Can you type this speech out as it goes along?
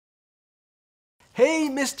Hey,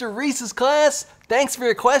 Mr. Reese's class. Thanks for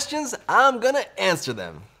your questions. I'm gonna answer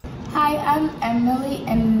them. Hi, I'm Emily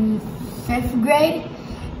in 5th grade,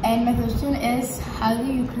 and my question is, how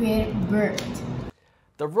do you create a bird?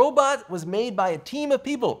 The robot was made by a team of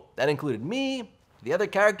people that included me, the other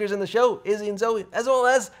characters in the show, Izzy and Zoe, as well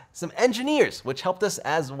as some engineers, which helped us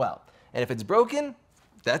as well. And if it's broken,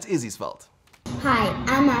 that's Izzy's fault. Hi,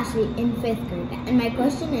 I'm Ashley in 5th grade, and my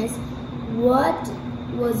question is, what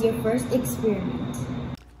was your first experiment?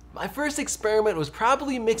 My first experiment was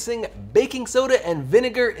probably mixing baking soda and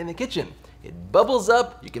vinegar in the kitchen. It bubbles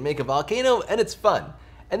up, you can make a volcano, and it's fun.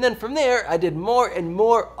 And then from there, I did more and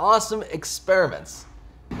more awesome experiments.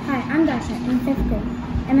 Hi, I'm Dasha in 5th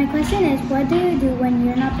grade, and my question is, what do you do when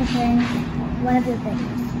you're not preparing one of your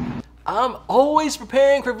videos? I'm always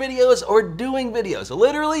preparing for videos or doing videos.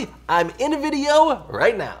 Literally, I'm in a video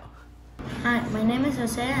right now. Hi, my name is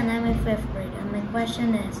Jose and I'm in 5th grade, and my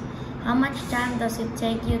question is, how much time does it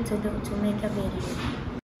take you to make a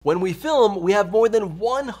video? When we film, we have more than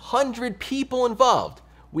 100 people involved.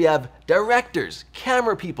 We have directors,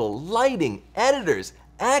 camera people, lighting, editors,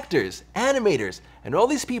 actors, animators, and all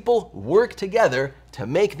these people work together to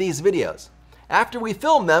make these videos. After we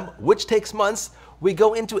film them, which takes months, we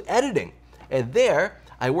go into editing. And there,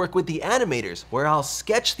 I work with the animators, where I'll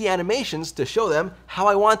sketch the animations to show them how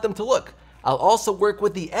I want them to look. I'll also work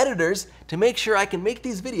with the editors to make sure I can make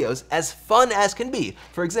these videos as fun as can be.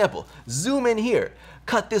 For example, zoom in here,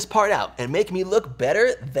 cut this part out, and make me look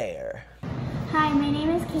better there. Hi, my name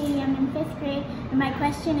is Katie, I'm in 5th grade, and my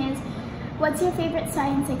question is, what's your favorite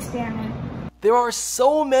science experiment? There are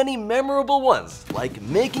so many memorable ones, like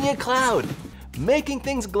making a cloud, making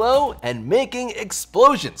things glow, and making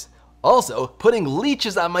explosions. Also, putting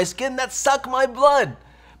leeches on my skin that suck my blood.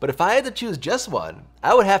 But if I had to choose just one,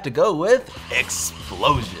 I would have to go with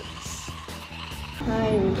explosions. Hi,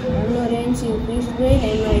 I'm Lorenzo in 5th grade,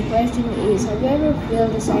 and my question is, have you ever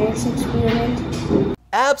failed a science experiment?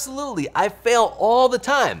 Absolutely, I fail all the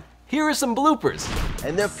time. Here are some bloopers.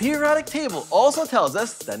 And the periodic table also tells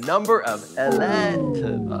us the number of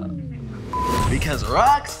because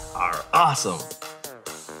rocks are awesome.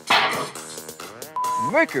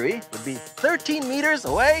 Mercury would be 13 meters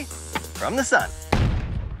away from the sun.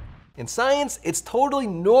 In science, it's totally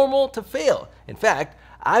normal to fail. In fact,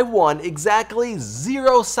 I won exactly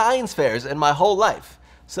 0 science fairs in my whole life.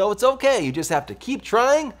 So it's okay, you just have to keep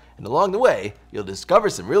trying, and along the way, you'll discover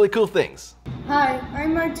some really cool things. Hi,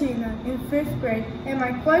 I'm Martina in 5th grade, and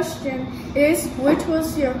my question is, which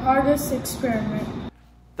was your hardest experiment?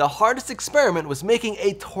 The hardest experiment was making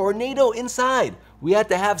a tornado inside. We had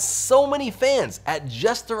to have so many fans at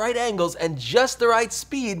just the right angles and just the right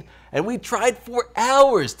speed, and we tried for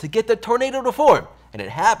hours to get the tornado to form. And it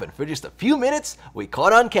happened for just a few minutes. We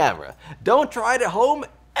caught on camera. Don't try it at home.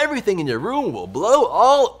 Everything in your room will blow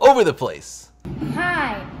all over the place.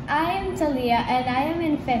 Hi, I am Talia, and I am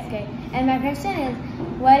in 5th grade, and my question is,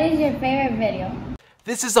 what is your favorite video?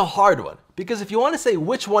 This is a hard one, because if you want to say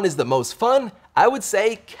which one is the most fun, I would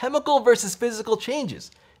say chemical versus physical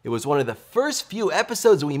changes. It was one of the first few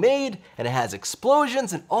episodes we made, and it has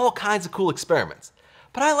explosions and all kinds of cool experiments.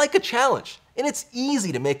 But I like a challenge, and it's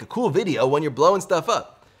easy to make a cool video when you're blowing stuff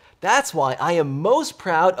up. That's why I am most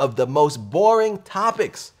proud of the most boring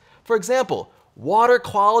topics. For example, water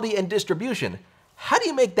quality and distribution. How do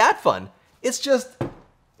you make that fun? It's just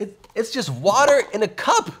water in a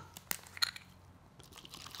cup.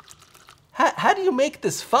 How do you make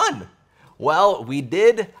this fun? Well, we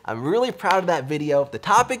did. I'm really proud of that video. The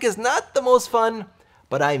topic is not the most fun,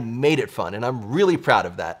 but I made it fun, and I'm really proud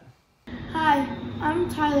of that. Hi, I'm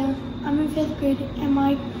Tyler. I'm in 5th grade, and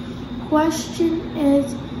my question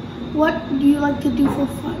is, what do you like to do for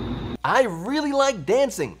fun? I really like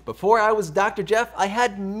dancing. Before I was Dr. Jeff, I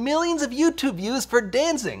had millions of YouTube views for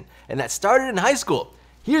dancing, and that started in high school.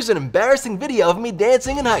 Here's an embarrassing video of me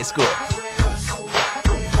dancing in high school.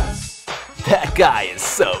 That guy is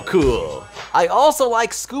so cool. I also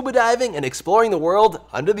like scuba diving and exploring the world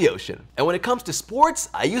under the ocean. And when it comes to sports,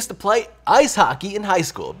 I used to play ice hockey in high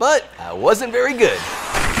school, but I wasn't very good.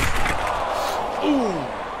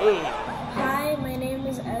 Hi, my name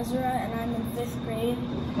is Ezra and I'm in 5th grade.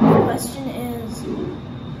 My question is,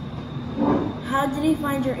 how did you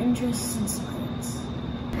find your interest in science?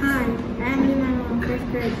 Hi, I'm Emmanuel in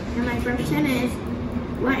 5th grade, and my question is,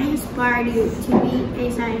 what inspired you to be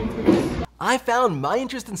a scientist? I found my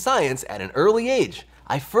interest in science at an early age.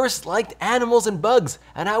 I first liked animals and bugs,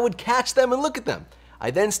 and I would catch them and look at them. I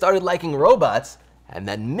then started liking robots, and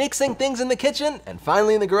then mixing things in the kitchen, and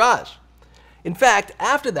finally in the garage. In fact,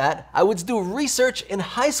 after that, I would do research in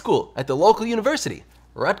high school at the local university,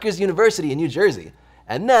 Rutgers University in New Jersey.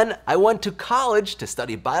 And then I went to college to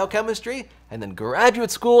study biochemistry and then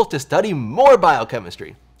graduate school to study more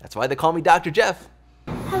biochemistry. That's why they call me Dr. Jeff.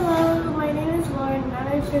 Hello, my name is Lauren and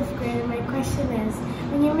I'm in 5th grade, and my question is,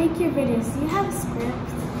 when you make your videos, do you have a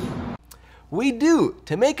script? We do.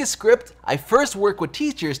 To make a script, I first work with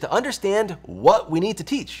teachers to understand what we need to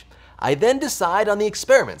teach. I then decide on the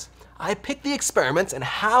experiments. I pick the experiments and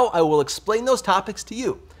how I will explain those topics to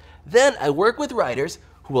you. Then I work with writers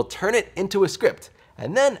who will turn it into a script.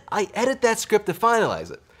 And then I edit that script to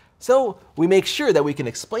finalize it. So we make sure that we can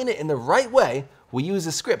explain it in the right way. We use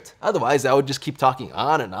a script. Otherwise, I would just keep talking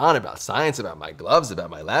on and on about science, about my gloves, about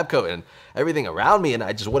my lab coat, and everything around me, and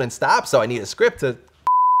I just wouldn't stop, so I need a script to...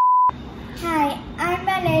 Hi, I'm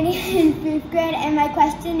Melanie in 5th grade, and my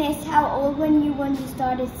question is, how old were you when you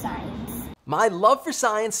started science? My love for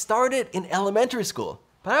science started in elementary school,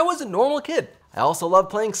 but I was a normal kid. I also loved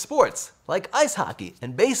playing sports, like ice hockey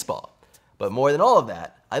and baseball. But more than all of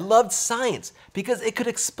that, I loved science because it could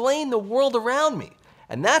explain the world around me.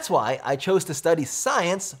 And that's why I chose to study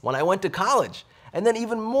science when I went to college, and then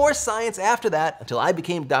even more science after that until I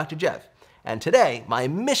became Dr. Jeff. And today, my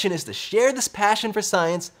mission is to share this passion for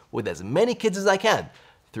science with as many kids as I can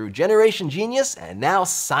through Generation Genius and now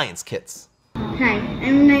Science Kits. Hi,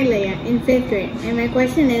 I'm Nailea in 5th grade, and my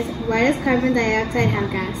question is, why does carbon dioxide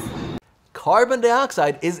have gas? Carbon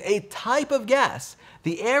dioxide is a type of gas.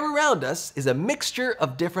 The air around us is a mixture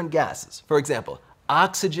of different gases. For example,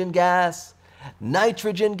 oxygen gas,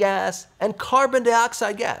 nitrogen gas, and carbon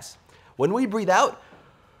dioxide gas. When we breathe out,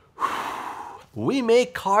 we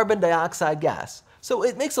make carbon dioxide gas. So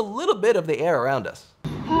it makes a little bit of the air around us.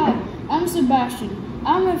 Hi, I'm Sebastian.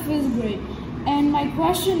 I'm in 5th grade, and my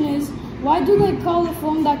question is, why do they call the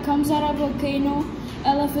foam that comes out of a volcano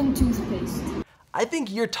elephant toothpaste? I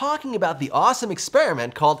think you're talking about the awesome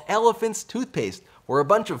experiment called elephant's toothpaste, where a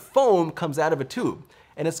bunch of foam comes out of a tube.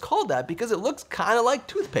 And it's called that because it looks kind of like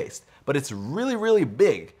toothpaste, but it's really, really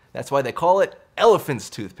big. That's why they call it elephant's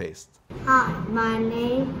toothpaste. Hi, my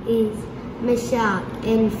name is Michelle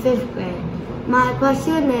in 5th grade. My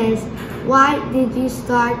question is, why did you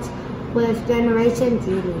start with Generation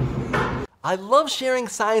Genius? I love sharing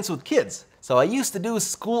science with kids, so I used to do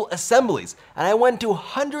school assemblies, and I went to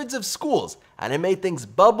hundreds of schools, and I made things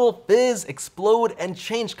bubble, fizz, explode, and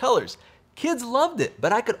change colors. Kids loved it,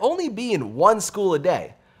 but I could only be in one school a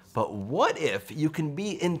day. But what if you can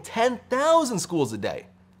be in 10,000 schools a day?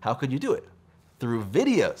 How could you do it? Through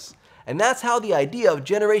videos. And that's how the idea of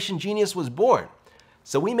Generation Genius was born.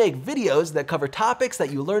 So we make videos that cover topics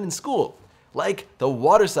that you learn in school, like the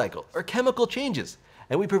water cycle or chemical changes.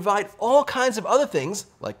 And we provide all kinds of other things,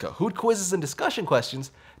 like Kahoot quizzes and discussion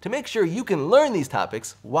questions, to make sure you can learn these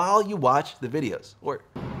topics while you watch the videos.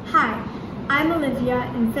 Hi, I'm Olivia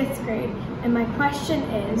in 5th grade, and my question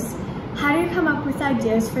is, how do you come up with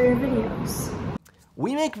ideas for your videos?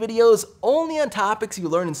 We make videos only on topics you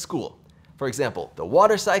learn in school. For example, the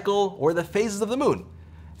water cycle or the phases of the moon.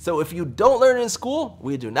 So if you don't learn it in school,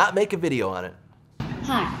 we do not make a video on it.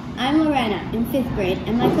 Hi, I'm Lorena in 5th grade,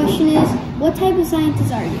 and my question is, what type of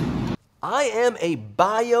scientist are you? I am a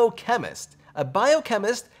biochemist. A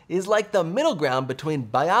biochemist is like the middle ground between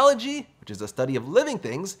biology, which is the study of living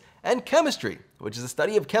things, and chemistry, which is the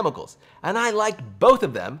study of chemicals. And I like both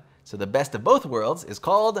of them, so the best of both worlds is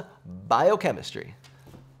called biochemistry.